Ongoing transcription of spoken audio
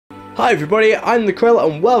Hi everybody, I'm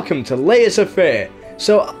TheKryl and welcome to Layers of Fear.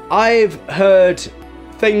 So I've heard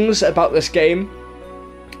things about this game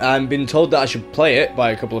and been told that I should play it by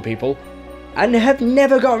a couple of people and have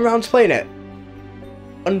never gotten around to playing it.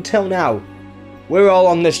 Until now. We're all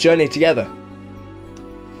on this journey together.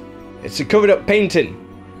 It's a covered up painting.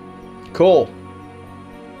 Cool.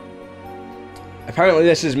 Apparently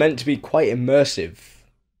this is meant to be quite immersive.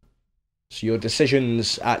 So your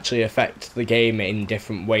decisions actually affect the game in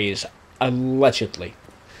different ways, allegedly.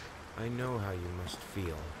 I know how you must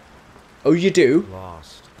feel. Oh, you do?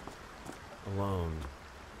 Lost. Alone.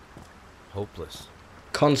 Hopeless.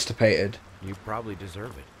 Constipated. You probably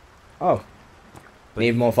deserve it. Oh. But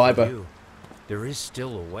Need more fiber. You, there is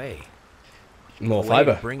still a way. More a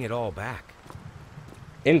fiber. Way to bring it all back.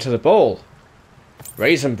 Into the bowl.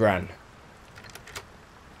 Raisin bran.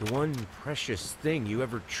 The one precious thing you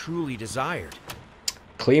ever truly desired.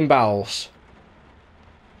 Clean bowels.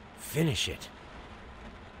 Finish it.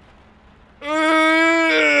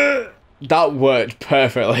 That worked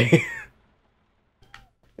perfectly.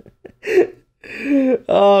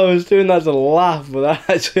 Oh, I was doing that to laugh, but that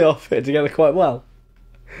actually all fit together quite well.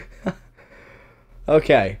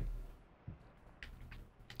 Okay.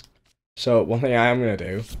 So, one thing I am going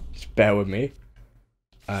to do, just bear with me.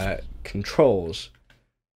 Controls.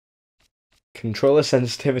 Controller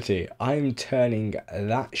sensitivity. I'm turning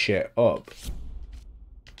that shit up.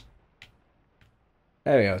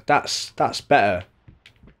 There we go. That's better.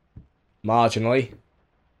 Marginally.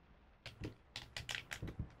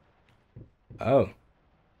 Oh.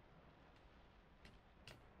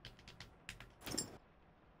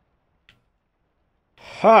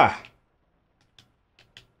 Ha.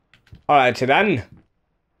 Alrighty then.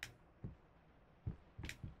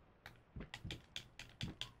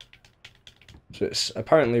 So it's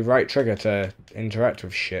apparently right trigger to interact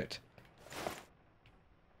with shit.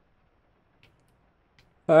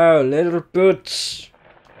 Oh, little boots.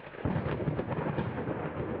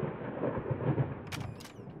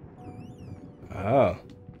 Oh.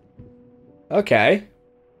 Okay.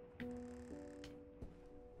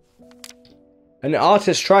 An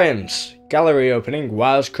artist triumphs. Gallery opening.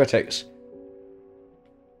 Wows critics.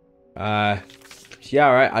 Yeah,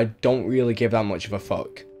 alright. I don't really give that much of a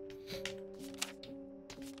fuck.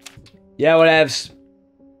 Yeah, whatevs.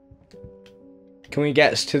 Can we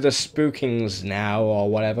get to the spookings now, or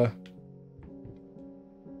whatever?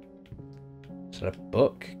 Is that a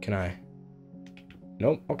book? Can I?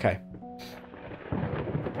 Nope, okay.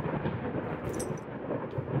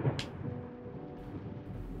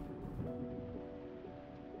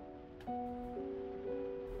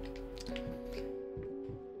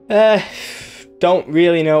 Don't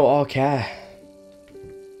really know or care.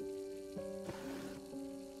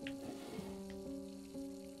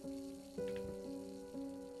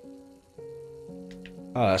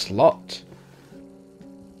 Oh, that's locked.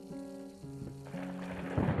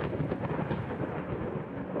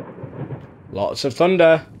 Lots of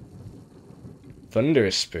thunder. Thunder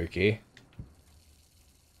is spooky.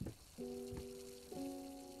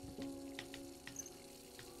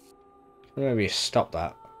 Maybe stop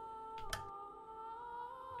that.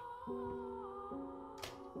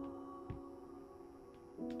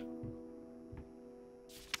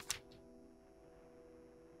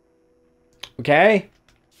 Okay.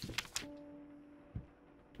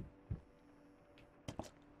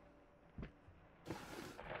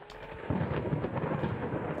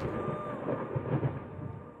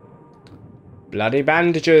 Bloody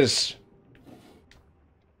bandages.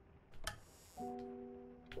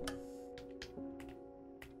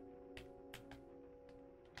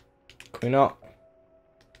 Can we not?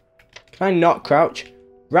 Can I not crouch?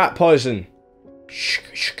 Rat poison.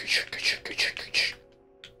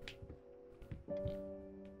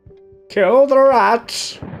 Kill the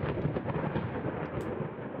rats.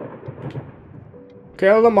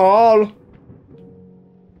 Kill them all.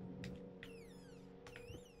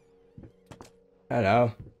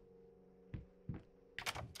 Hello.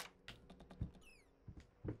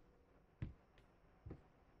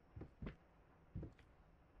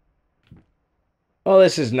 Oh,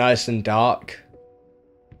 this is nice and dark.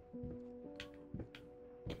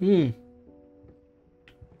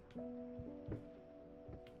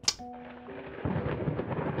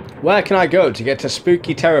 Where can I go to get to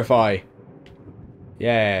Spooky Terrify?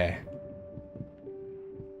 Yeah.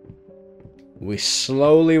 We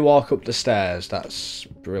slowly walk up the stairs. That's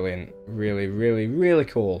brilliant. Really, really, really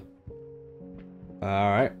cool.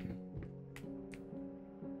 Alright.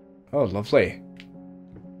 Oh, lovely.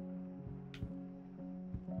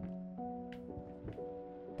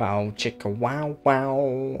 Bow chicka wow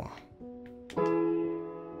wow.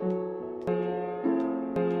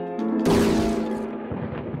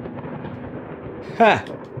 Ha!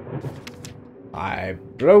 I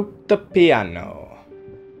broke the piano.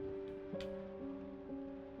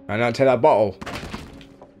 I not take that bottle.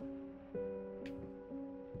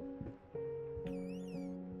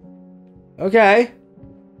 Okay.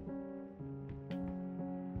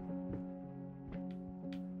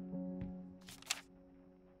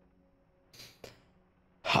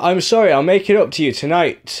 I'm sorry, I'll make it up to you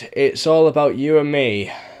tonight. It's all about you and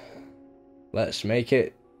me. Let's make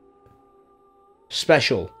it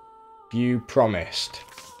special. You promised.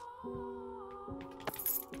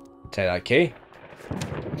 Take that key.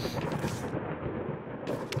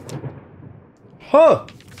 Huh!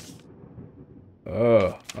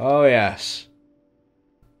 Oh yes.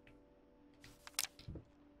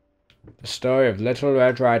 The story of Little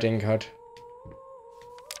Red Riding Hood.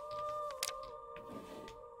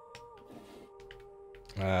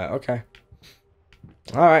 Okay.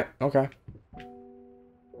 Alright, okay.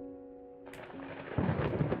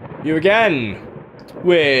 You again,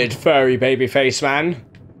 weird furry baby face man.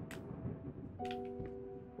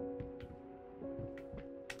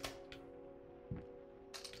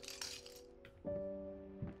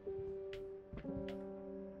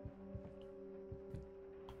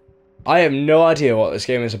 I have no idea what this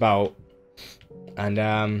game is about.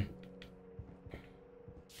 And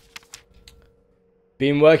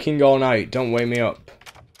been working all night, don't wake me up.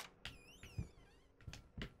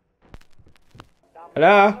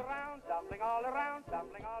 Hello?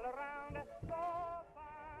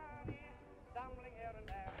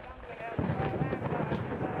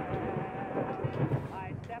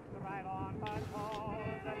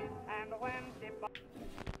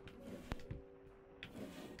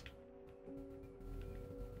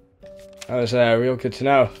 That was real good to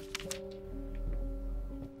know.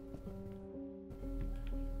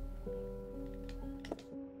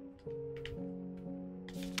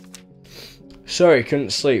 Sorry,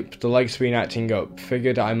 couldn't sleep. The leg's been acting up.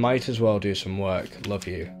 Figured I might as well do some work. Love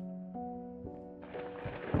you.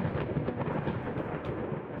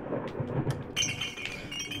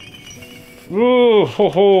 Ooh, ho,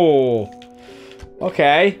 ho.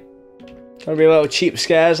 Okay. Gonna be a little cheap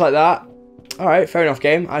scares like that. Alright, fair enough,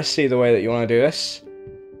 game. I see the way that you want to do this.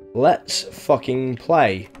 Let's fucking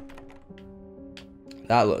play.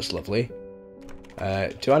 That looks lovely.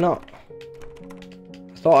 Do I not?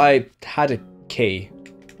 I thought I had a key.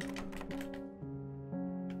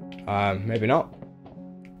 Maybe not.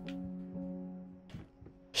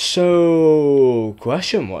 So,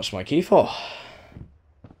 question, what's my key for?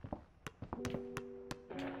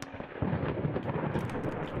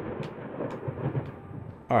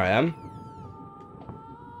 Alright then.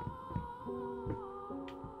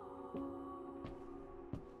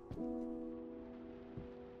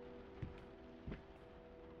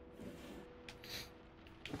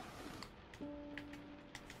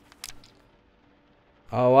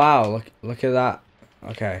 Oh wow, look at that.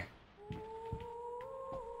 Okay.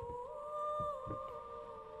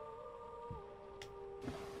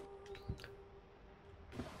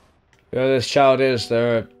 Whoever this child is,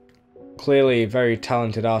 they're a clearly very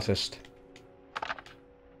talented artist.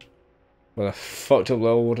 With a fucked up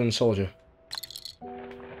little wooden soldier.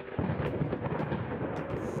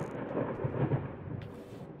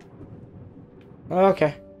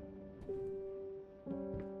 Okay.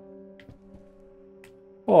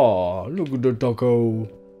 Oh, look at the doggo.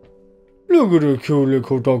 Look at the cute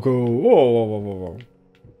little doggo. Oh.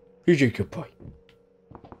 He's a good boy.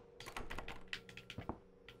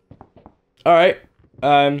 Alright.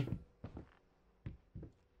 So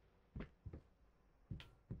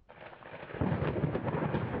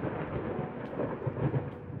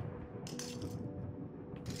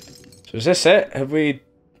is this it? Have we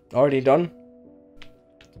already done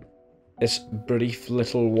this brief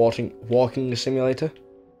little walking simulator?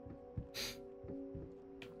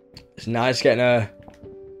 It's nice getting a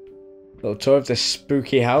little tour of this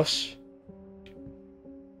spooky house.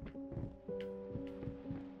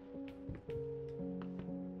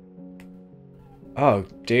 Oh,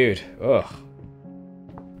 dude. Ugh.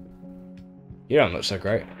 You don't look so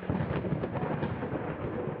great.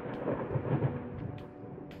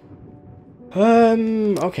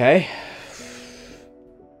 Okay.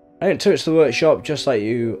 I didn't touch the workshop just like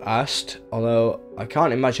you asked, although I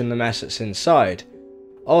can't imagine the mess that's inside.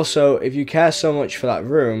 Also, if you care so much for that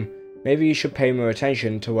room, maybe you should pay more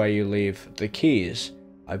attention to where you leave the keys.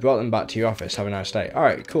 I brought them back to your office. Have a nice day.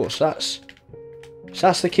 Alright, cool. So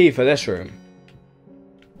that's the key for this room.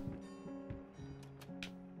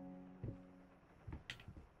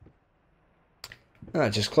 Ah,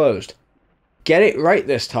 it just closed. Get it right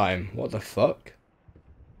this time. What the fuck?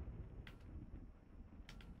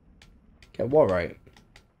 Get what right?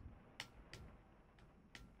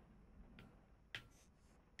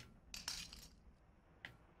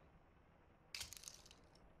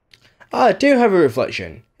 Oh, I do have a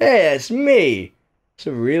reflection. Hey, it's me. It's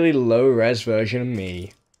a really low-res version of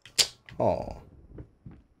me. Oh.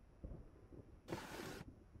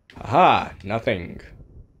 Aha, nothing.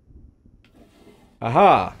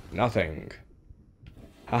 Aha, nothing.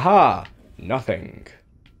 Haha, nothing.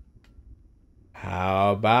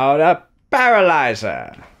 How about a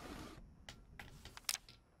paralyzer?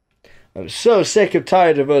 I'm so sick and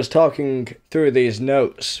tired of us talking through these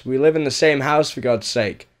notes. We live in the same house, for God's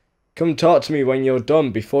sake. Come talk to me when you're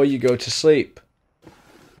done before you go to sleep.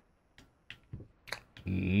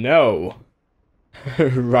 No.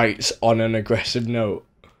 Writes on an aggressive note.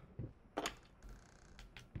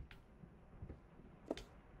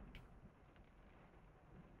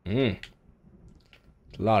 A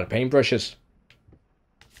lot of paintbrushes.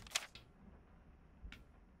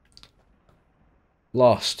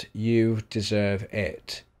 Lost. You deserve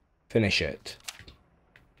it. Finish it.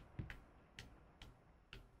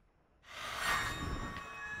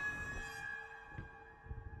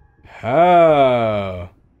 Oh.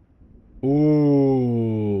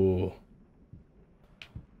 Ooh.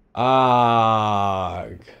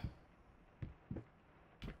 Arg.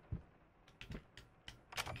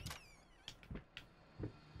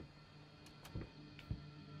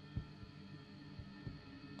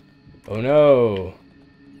 Oh no.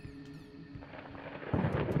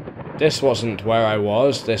 This wasn't where I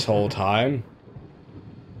was this whole time.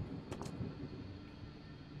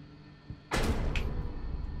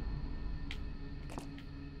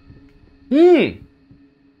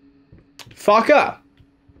 Fucker.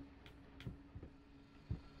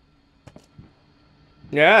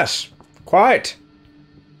 Yes, quite.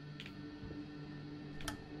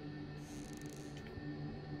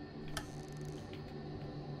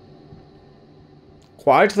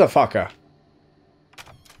 Quite the fucker.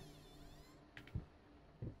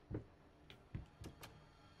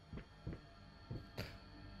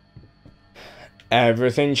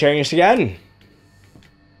 Everything changed again.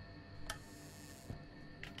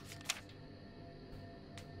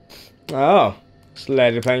 Oh, it's a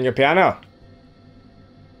lady playing a piano.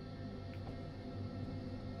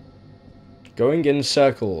 Going in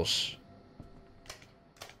circles.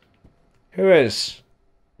 Who is?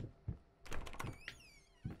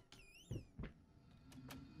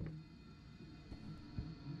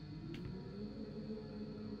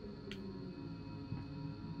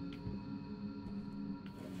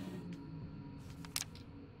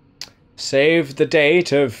 Save the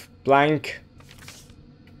date of blank.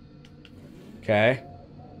 Okay.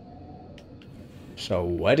 So,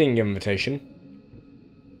 wedding invitation.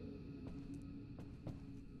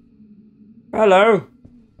 Hello.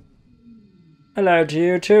 Hello to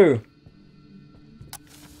you too.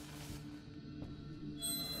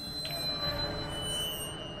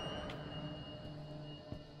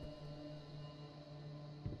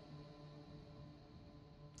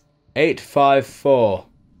 $854.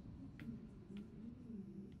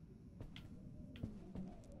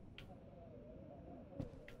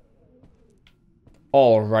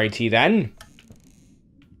 Alrighty then.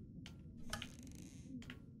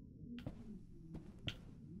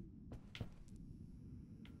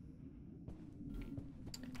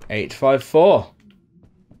 $854.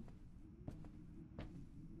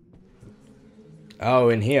 Oh,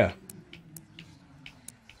 in here.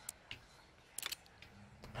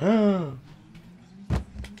 The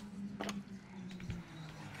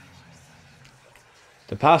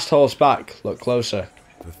past holds back. Look closer.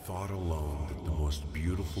 The thought alone that the most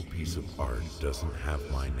beautiful piece of art doesn't have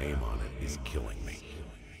my name on it is killing me.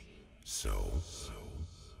 So,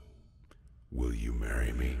 will you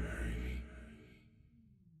marry me?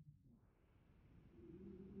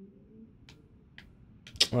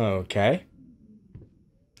 Okay.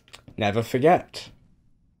 Never forget.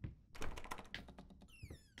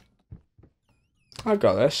 I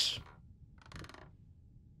got this.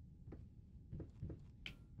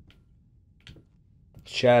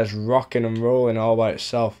 Chair's rocking and rolling all by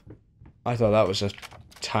itself. I thought that was a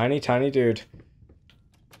tiny, tiny dude.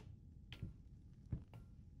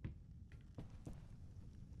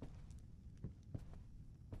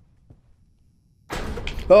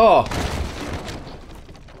 Oh!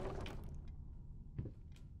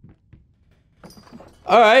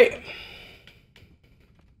 Alright.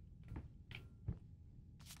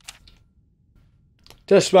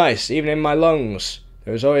 Dust mice, even in my lungs.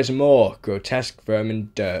 There is always more grotesque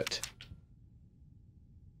vermin dirt.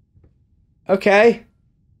 Okay.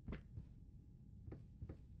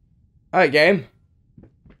 Alright, game.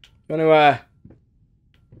 wanna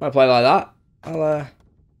play like that?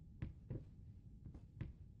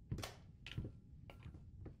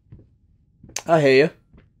 I hear you.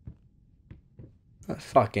 I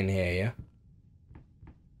fucking hear you.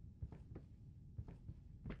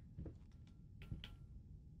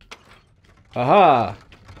 Aha!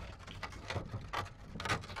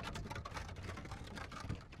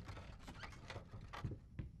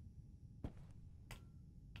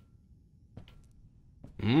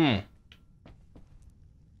 Mmm.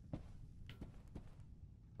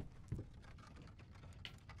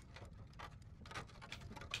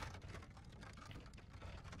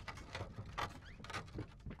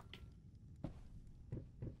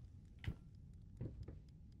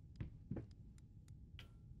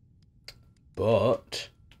 But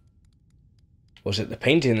was it the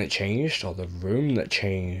painting that changed or the room that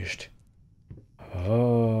changed?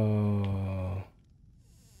 Oh.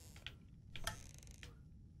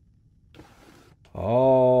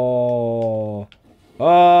 Oh.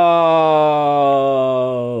 Oh.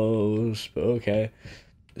 Okay.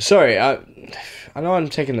 Sorry, I know I'm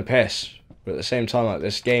taking the piss, but at the same time, like,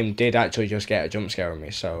 this game did actually just get a jump scare on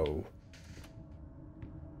me, so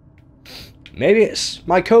maybe it's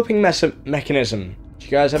my coping mechanism. Do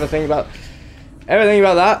you guys ever think about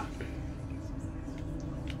that?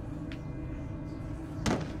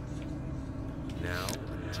 Now,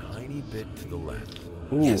 a tiny bit to the left.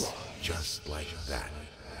 Ooh. Yes, just like that.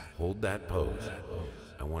 Hold that pose.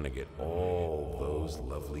 I want to get all those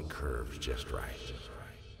lovely curves just right.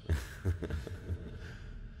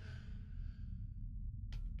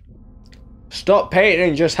 Stop painting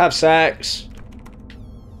and just have sex.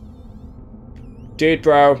 Dude,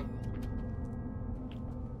 bro.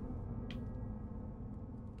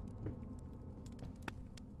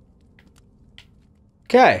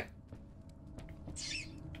 Okay.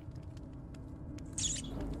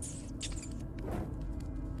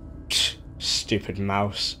 Stupid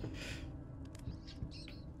mouse.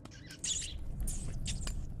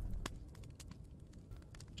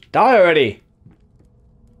 Die already.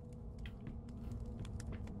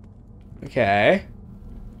 Okay.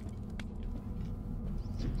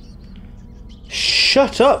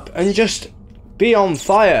 Shut up and just be on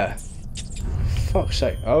fire. Fuck's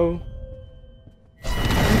sake. Oh.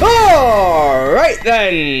 Alright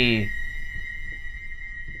then.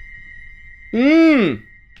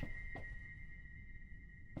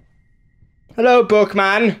 Hello,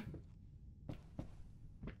 Bookman.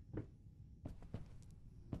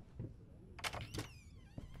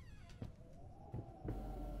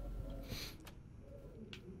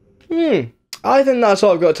 I think that's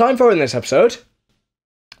all I've got time for in this episode.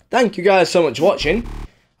 Thank you guys so much for watching.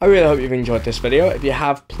 I really hope you've enjoyed this video. If you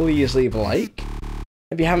have, please leave a like.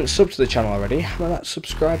 If you haven't subbed to the channel already, hammer that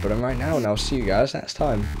subscribe button right now, and I'll see you guys next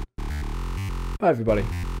time. Bye, everybody.